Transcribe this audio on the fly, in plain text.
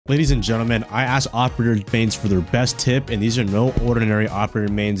Ladies and gentlemen, I asked operator mains for their best tip, and these are no ordinary operator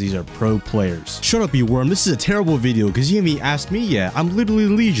mains. These are pro players. Shut up, you worm. This is a terrible video because you haven't even asked me yet. I'm literally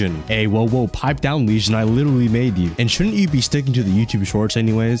Legion. Hey, whoa, pipe down, Legion. I literally made you. And shouldn't you be sticking to the YouTube shorts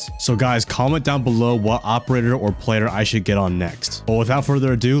anyways? So guys, comment down below what operator or player I should get on next. But without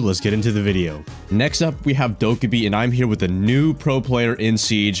further ado, let's get into the video. Next up, we have Dokkaebi, and I'm here with a new pro player in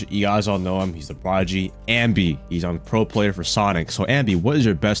Siege. You guys all know him. He's the prodigy. Ambi. He's on pro player for Sonic. So Ambi, what is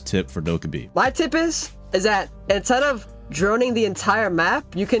your best tip for Dokkaebi? My tip is that instead of droning the entire map,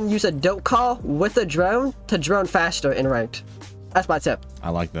 you can use a dope call with a drone to drone faster in ranked. That's my tip. I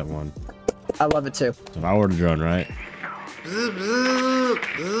like that one. I love it too. So if I were to drone, right?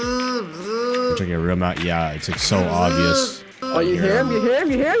 Check it real out. Yeah, it's like so obvious. Oh, you hear him? You hear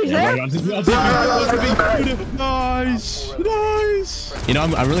him? You hear him? You hear him? Nice. You know,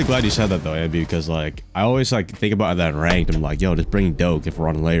 I'm really glad you said that though, Ambi, because like I always like think about that ranked. And I'm like, yo, just bring Doke if we're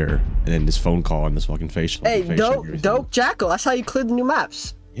on later, and then this phone call and this fucking facial. Hey, Doke Jackal. That's how you clear the new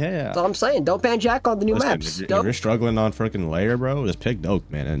maps. Yeah. That's all I'm saying. Don't ban Jackal on the new maps. If you're struggling on freaking layer, bro, just pick Doke,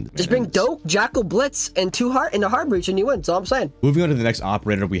 man. Just bring Doke, Jackal, Blitz, and the hard breach, and you win. That's all I'm saying. Moving on to the next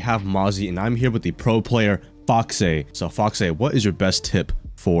operator, we have Mozzie, and I'm here with the pro player Foxay. So Foxay, what is your best tip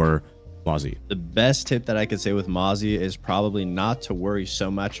for Mozzie? The best tip that I could say with Mozzie is probably not to worry so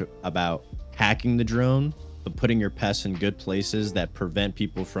much about hacking the drone, but putting your pests in good places that prevent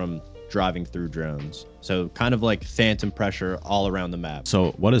people from driving through drones. So kind of like phantom pressure all around the map.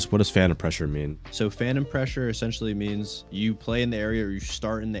 So what does phantom pressure mean? So phantom pressure essentially means you play in the area, or you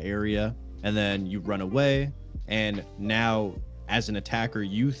start in the area, and then you run away. And now as an attacker,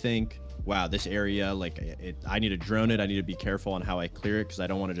 you think, wow, this area, like I need to drone it. I need to be careful on how I clear it because I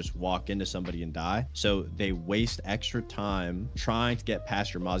don't want to just walk into somebody and die. So they waste extra time trying to get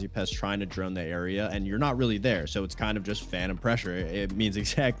past your Mozzie pest, trying to drone the area, and you're not really there. So it's kind of just phantom pressure. It means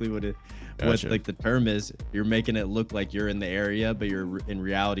exactly what like the term is. You're making it look like you're in the area, but you're in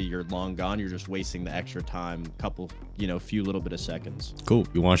reality, you're long gone. You're just wasting the extra time, few little bit of seconds. Cool.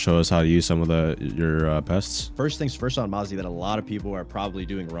 You want to show us how to use some of your pests? First things first on Mozzie that a lot of people are probably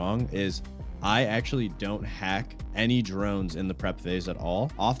doing wrong is I actually don't hack any drones in the prep phase at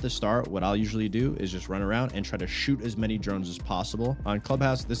all. Off the start, what I'll usually do is just run around and try to shoot as many drones as possible. On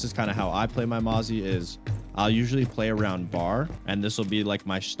Clubhouse, this is kind of how I play my Mozzie is I'll usually play around bar, and this will be like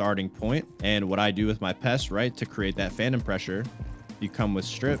my starting point. And what I do with my pests, right, to create that phantom pressure, you come with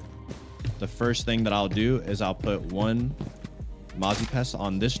strip. The first thing that I'll do is I'll put one Mozzie pest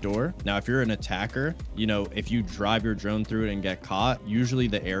on this door. Now, if you're an attacker, if you drive your drone through it and get caught, usually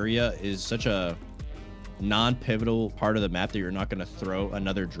the area is such a non-pivotal part of the map that you're not going to throw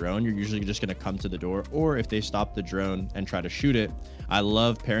another drone. You're usually just going to come to the door, or if they stop the drone and try to shoot it, I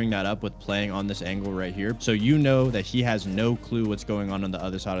love pairing that up with playing on this angle right here. So you know that he has no clue what's going on the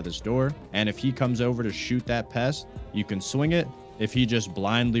other side of this door. And if he comes over to shoot that pest, you can swing it. If he just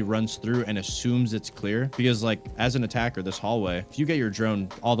blindly runs through and assumes it's clear, because like as an attacker, this hallway, if you get your drone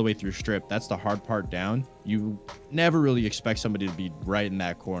all the way through strip, that's the hard part down. You never really expect somebody to be right in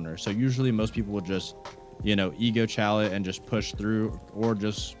that corner. So usually most people will just, ego chow it and just push through, or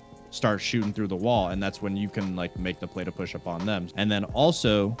just start shooting through the wall, and that's when you can like make the play to push up on them. And then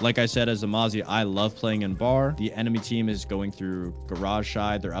also, like I said, as a Mozzie, I love playing in bar. The enemy team is going through garage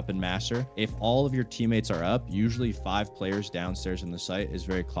side, they're up in master. If all of your teammates are up, usually 5 players downstairs in the site is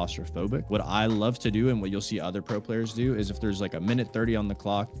very claustrophobic. What I love to do, and what you'll see other pro players do, is if there's like a minute 30 on the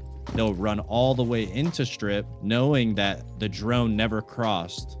clock, they'll run all the way into strip knowing that the drone never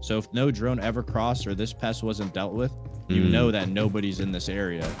crossed. So if no drone ever crossed, or this pest wasn't dealt with, you know that nobody's in this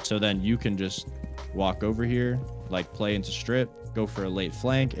area. So then you can just walk over here, like play into strip, go for a late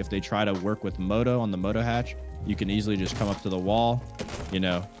flank. If they try to work with moto on the moto hatch, you can easily just come up to the wall.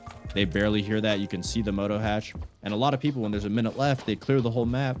 They barely hear that. You can see the moto hatch. And a lot of people, when there's a minute left, they clear the whole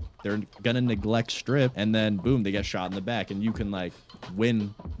map. They're gonna neglect strip, and then boom, they get shot in the back. And you can like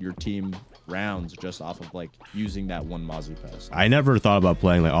win your team rounds just off of like using that one Mozzie pest. I never thought about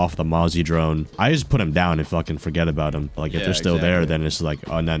playing like off the Mozzie drone. I just put him down and fucking forget about him. Like if they're still there, then it's like,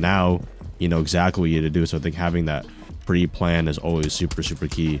 oh, now you know exactly what you need to do. So I think having that pre-plan is always super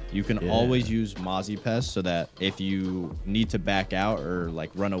key. You can always use Mozzie pest so that if you need to back out or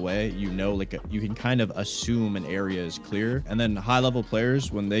like run away, like you can kind of assume an area is clear. And then high level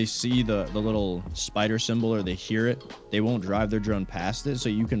players, when they see the little spider symbol or they hear it, they won't drive their drone past it. So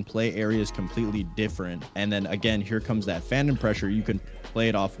you can play areas completely different. And then again, here comes that phantom pressure. You can play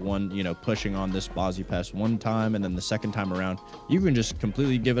it off one, pushing on this Mozzie pest one time, and then the second time around, you can just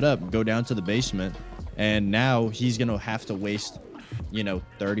completely give it up, go down to the basement. And now he's going to have to waste you know,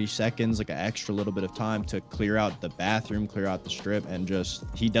 30 seconds, like an extra little bit of time to clear out the bathroom, clear out the strip, and just,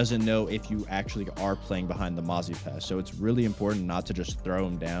 he doesn't know if you actually are playing behind the Mozzie Pest. So it's really important not to just throw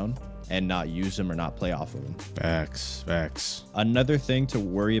him down and not use him or not play off of him. Facts. Another thing to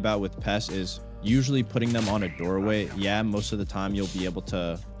worry about with pests is usually putting them on a doorway. Yeah, most of the time you'll be able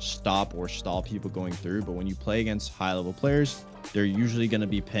to stop or stall people going through, but when you play against high level players, they're usually going to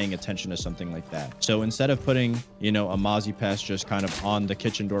be paying attention to something like that. So instead of putting, you know, a Mozzie Pest just kind of on the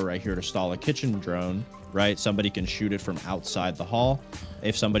kitchen door right here to stall a kitchen drone, right? Somebody can shoot it from outside the hall.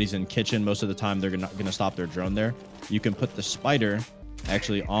 If somebody's in kitchen, most of the time they're not going to stop their drone there. You can put the spider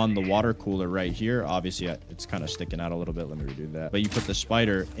actually on the water cooler right here. Obviously it's kind of sticking out a little bit. Let me redo that. But you put the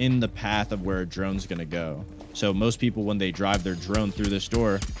spider in the path of where a drone's going to go. So most people, when they drive their drone through this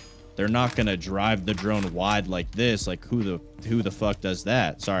door, they're not going to drive the drone wide like this. Like who the fuck does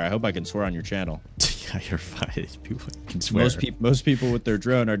that? Sorry, I hope I can swear on your channel. Yeah, you're fine. People can swear. Most people with their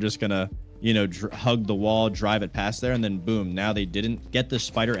drone are just going to, you know, hug the wall, drive it past there, and then boom, now they didn't get the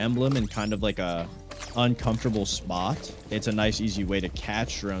spider emblem in kind of like a uncomfortable spot. It's a nice, easy way to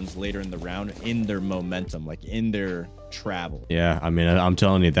catch drones later in the round in their momentum, like in their travel. Yeah, I mean, I'm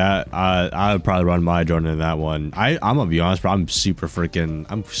telling you that I would probably run my drone in that one. I'm gonna be honest, bro. I'm super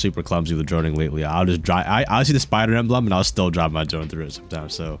clumsy with droning lately. I'll just drive. I'll see the spider emblem and I'll still drive my drone through it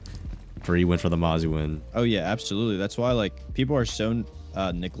sometimes. So, free win for the Mozzie win. Oh yeah, absolutely. That's why like people are so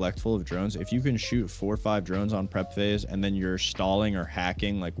neglectful of drones. If you can shoot 4 or 5 drones on prep phase and then you're stalling or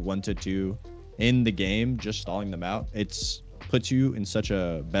hacking like 1 to 2 in the game, just stalling them out, it's puts you in such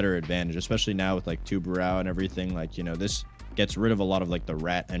a better advantage, especially now with like tube route and everything. Like, you know, this gets rid of a lot of like the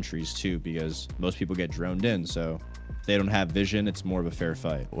rat entries too, because most people get droned in, so if they don't have vision, it's more of a fair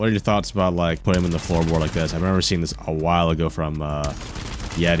fight. What are your thoughts about like putting him in the floorboard like this? I remember seeing this a while ago from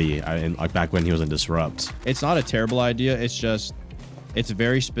Yeti, like back when he was in Disrupt. It's not a terrible idea. It's just, it's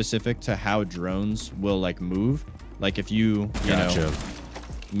very specific to how drones will like move. Like if you know,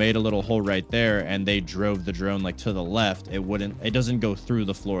 made a little hole right there and they drove the drone like to the left, it doesn't go through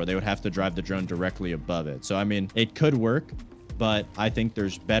the floor. They would have to drive the drone directly above it. So I mean, it could work, but I think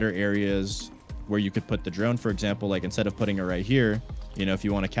there's better areas where you could put the drone. For example, like instead of putting it right here, you know, if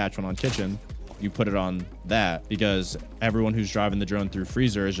you want to catch one on kitchen, you put it on that, because everyone who's driving the drone through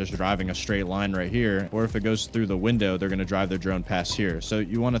freezer is just driving a straight line right here. Or if it goes through the window, they're going to drive their drone past here. So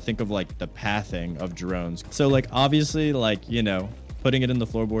you want to think of like the pathing of drones. So like obviously, like, you know, putting it in the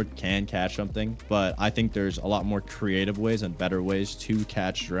floorboard can catch something, but I think there's a lot more creative ways and better ways to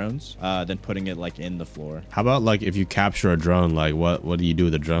catch drones than putting it like in the floor. How about like if you capture a drone, like what do you do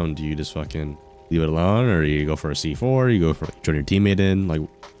with the drone? Do you just fucking leave it alone, or you go for a C4? You go for turn your teammate in? Like,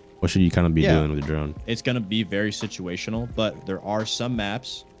 what should you kind of be doing with the drone? It's going to be very situational, but there are some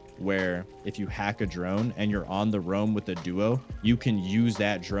maps where if you hack a drone and you're on the roam with a duo, you can use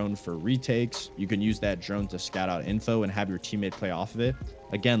that drone for retakes. You can use that drone to scout out info and have your teammate play off of it.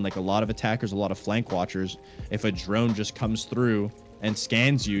 Again, like a lot of attackers, a lot of flank watchers, if a drone just comes through and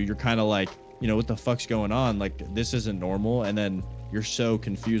scans you, you're kind of like, you know, what the fuck's going on? Like, this isn't normal. And then you're so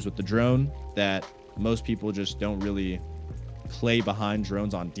confused with the drone that most people just don't really play behind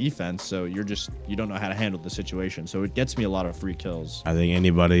drones on defense, so you don't know how to handle the situation. So it gets me a lot of free kills. I think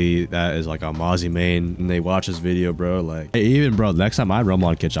anybody that is like a Mozzie main and they watch this video, bro, like, hey, even bro, next time I roam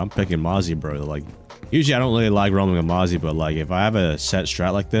on kitchen, I'm picking Mozzie, bro. Like, usually I don't really like roaming a Mozzie, but like if I have a set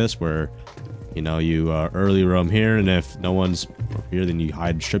strat like this where, you know, you early roam here, and if no one's here, then you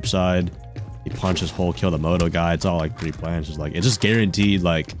hide strip side, you punch this hole, kill the moto guy. It's all like pre-planned. It's just like, it's just guaranteed,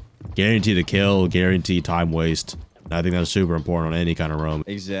 like guaranteed to kill, guaranteed time waste. I think that's super important on any kind of roam.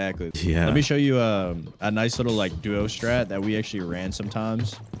 Exactly. Yeah. Let me show you a nice little like duo strat that we actually ran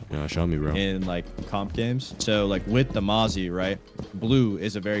sometimes. Yeah, show me, bro. In like comp games. So like with the Mozzie, right? Blue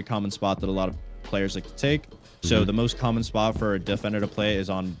is a very common spot that a lot of players like to take. So the most common spot for a defender to play is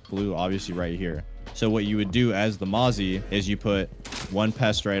on blue, obviously right here. So what you would do as the Mozzie is you put one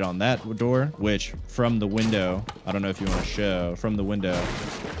pest right on that door, which from the window, I don't know if you want to show, from the window,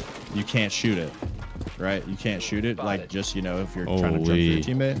 you can't shoot it. Right, you can't shoot it, like just, you know, if you're trying to jump for your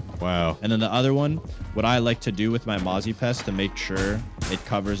teammate. Wow. And then the other one, what I like to do with my Mozzie Pest to make sure it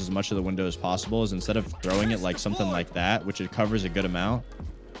covers as much of the window as possible is instead of throwing it like something like that, which it covers a good amount,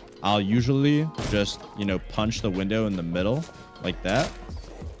 I'll usually just, you know, punch the window in the middle like that,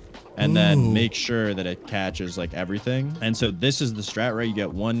 and then make sure that it catches like everything. And so this is the strat, right? You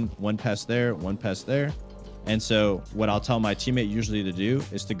get one pest there, one pest there. And so what I'll tell my teammate usually to do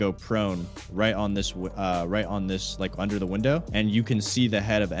is to go prone right on this like under the window, and you can see the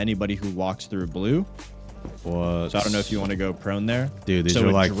head of anybody who walks through blue. What? So I don't know if you want to go prone there. Dude, these So are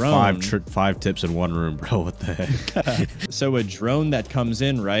a like drone- five tips in one room, bro. What the heck? So a drone that comes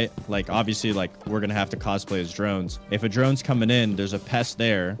in, right? Like obviously like we're going to have to cosplay as drones. If a drone's coming in, there's a pest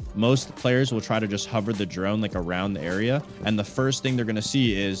there. Most players will try to just hover the drone like around the area. And the first thing they're going to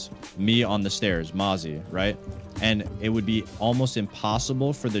see is me on the stairs, Mozzie, right? And it would be almost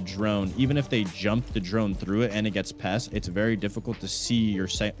impossible for the drone, even if they jump the drone through it and it gets pest, it's very difficult to see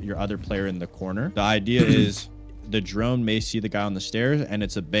your other player in the corner. The idea is the drone may see the guy on the stairs and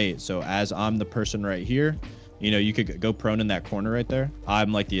it's a bait. So as I'm the person right here, you know, you could go prone in that corner right there.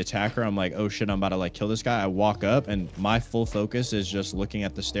 I'm like the attacker. I'm like, oh shit, I'm about to like kill this guy. I walk up and my full focus is just looking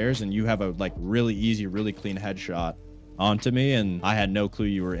at the stairs, and you have a like really easy, really clean headshot onto me, and I had no clue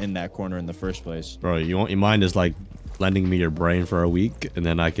you were in that corner in the first place. Bro, you mind is like lending me your brain for a week, and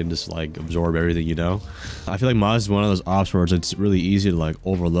then I can just like absorb everything, you know? I feel like Moz is one of those ops where it's really easy to like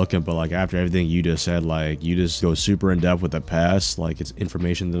overlook it, but like after everything you just said, like you just go super in depth with the pass, like it's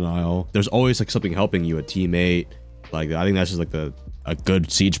information denial. There's always like something helping you, a teammate. Like I think that's just like a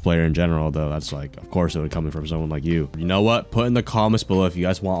good Siege player in general, though. That's like, of course, it would come from someone like you. You know what? Put in the comments below if you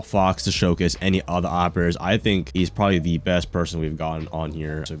guys want Fox to showcase any other operators. I think he's probably the best person we've gotten on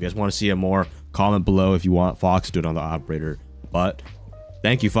here. So if you guys want to see him more, comment below if you want Fox to do it on the operator. But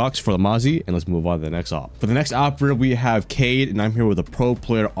thank you, Fox, for the Mozzie, and let's move on to the next op. For the next operator, we have Cade, and I'm here with a pro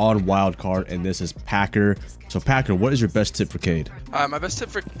player on wildcard, and this is Packer. So Packer, what is your best tip for Cade? My best tip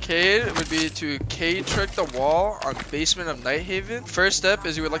for Cade would be to Cade trick the wall on basement of Nighthaven. First step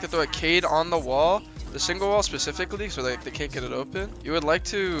is you would like to throw a Cade on the wall, the single wall specifically, so they can't get it open. You would like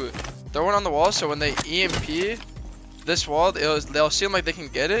to throw it on the wall so when they EMP this wall, they'll seem like they can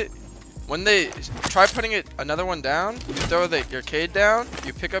get it. When they try putting another one down, you throw your Cade down,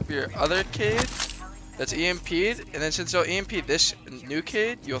 you pick up your other Cade that's EMP'd, and then since they'll EMP this new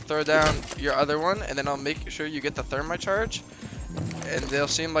Cade, you'll throw down your other one, and then I'll make sure you get the thermite charge, and they'll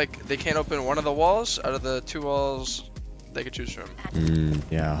seem like they can't open one of the walls out of the 2 walls they could choose from.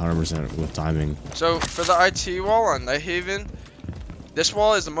 Yeah, 100% with timing. So for the IT wall on Nighthaven, this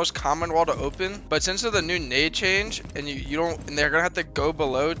wall is the most common wall to open, but since of the new nade change, and they're gonna have to go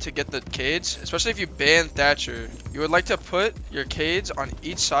below to get the Cades, especially if you ban Thatcher, you would like to put your Cades on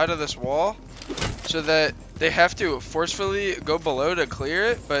each side of this wall, so that they have to forcefully go below to clear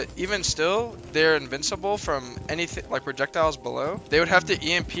it, but even still, they're invincible from anything like projectiles below. They would have to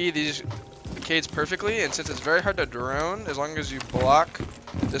EMP these Cades perfectly, and since it's very hard to drone, as long as you block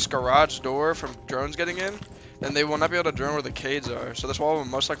this garage door from drones getting in, then they will not be able to drone where the Cades are. So this wall will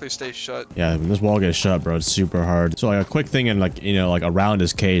most likely stay shut. Yeah, when this wall gets shut, bro, it's super hard. So like a quick thing, and like, you know, like around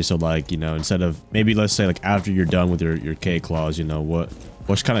his Cade, so like, you know, instead of maybe let's say like after you're done with your Cade claws, you know, what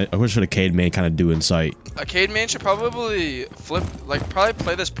should a Cade main kind of do in sight? A Cade main should probably probably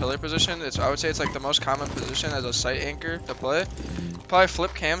play this pillar position. I would say it's like the most common position as a sight anchor to play. Probably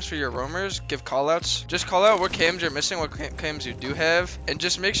flip cams for your roamers, give callouts. Just call out what cams you're missing, what cams you do have, and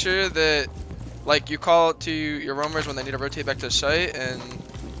just make sure that like you call out to your roamers when they need to rotate back to site and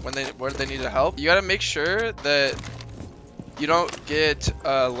where they need help. You gotta make sure that you don't get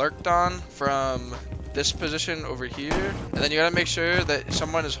lurked on from this position over here, and then you gotta make sure that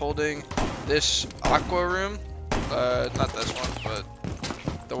someone is holding this aqua room, not this one, but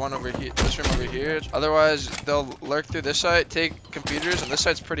the one over here, this room over here. Otherwise, they'll lurk through this side, take computers, and this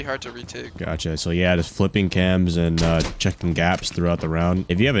side's pretty hard to retake. Gotcha. So yeah, just flipping cams and checking gaps throughout the round.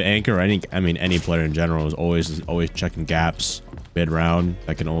 If you have an anchor, or any player in general is always checking gaps mid round.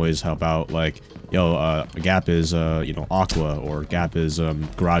 That can always help out. Like, yo, a gap is you know, aqua, or gap is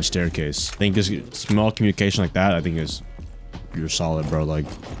garage staircase. I think this small communication like that, I think you're solid, bro. Like,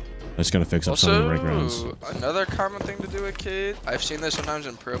 it's gonna fix up some of the rank rounds. Another common thing to do with Cade, I've seen this sometimes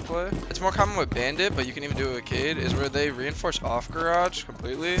in pro play. It's more common with Bandit, but you can even do it with Cade, is where they reinforce off garage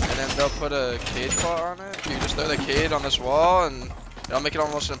completely, and then they'll put a Cade claw on it. You just throw the Cade on this wall, and it'll make it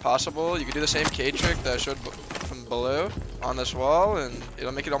almost impossible. You can do the same Cade trick that I showed from below on this wall, and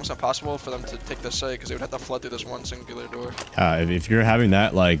it'll make it almost impossible for them to take the site, because they would have to flood through this one singular door. If you're having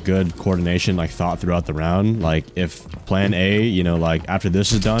that like good coordination, like thought throughout the round, like if plan A, you know, like after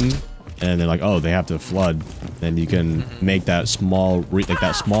this is done, and they're like, oh, they have to flood, then you can make that small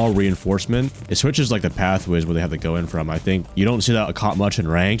reinforcement. It switches like the pathways where they have to go in from. I think you don't see that caught much in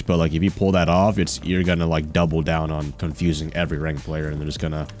ranked, but like if you pull that off, you're gonna like double down on confusing every ranked player, and they're just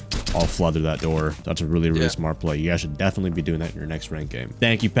gonna all flood through that door. That's a really smart play. You guys should definitely be doing that in your next ranked game.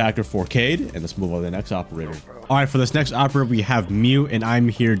 Thank you, Packer, for Cade, and let's move on to the next operator. All right, for this next operator, we have Mute, and I'm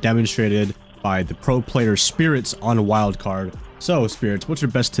here demonstrated by the pro player Spirits on wildcard. So, Spirits, what's your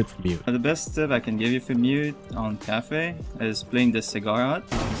best tip for mute? The best tip I can give you for mute on cafe is playing the cigar out.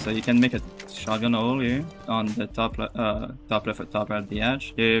 So you can make a shotgun hole here on the top left or top right of the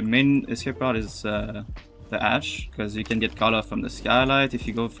hatch. The main escape route is the hatch, because you can get caught off from the skylight if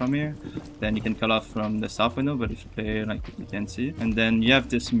you go from here. Then you can cut off from the south window, but if you play like you can see. And then you have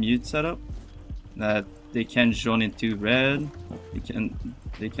this mute setup that they can join into red.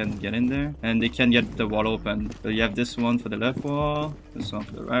 They can get in there, and they can get the wall open. So you have this one for the left wall, this one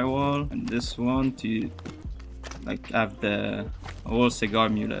for the right wall, and this one to like have the whole cigar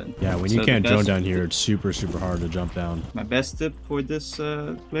muted. Yeah, when you can't drone down here, it's super hard to jump down. My best tip for this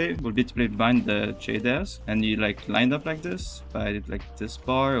play would be to play behind the J desk, and you like lined up like this by like this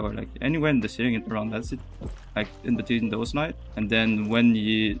bar or like anywhere in the ceiling around that's it, like in between those lights. And then when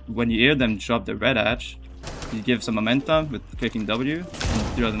you hear them drop the red hatch, you give some momentum with clicking W and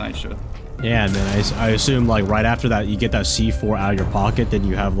throw the night shot. Yeah, and then I assume like right after that you get that C4 out of your pocket, then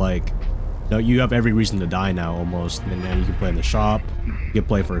you have like, no, you have every reason to die now almost. And then you can play in the shop, you can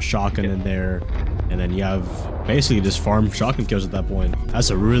play for a shotgun in there, and then you have basically just farm shotgun kills at that point. That's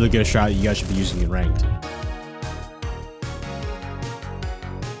a really good strat you guys should be using in ranked.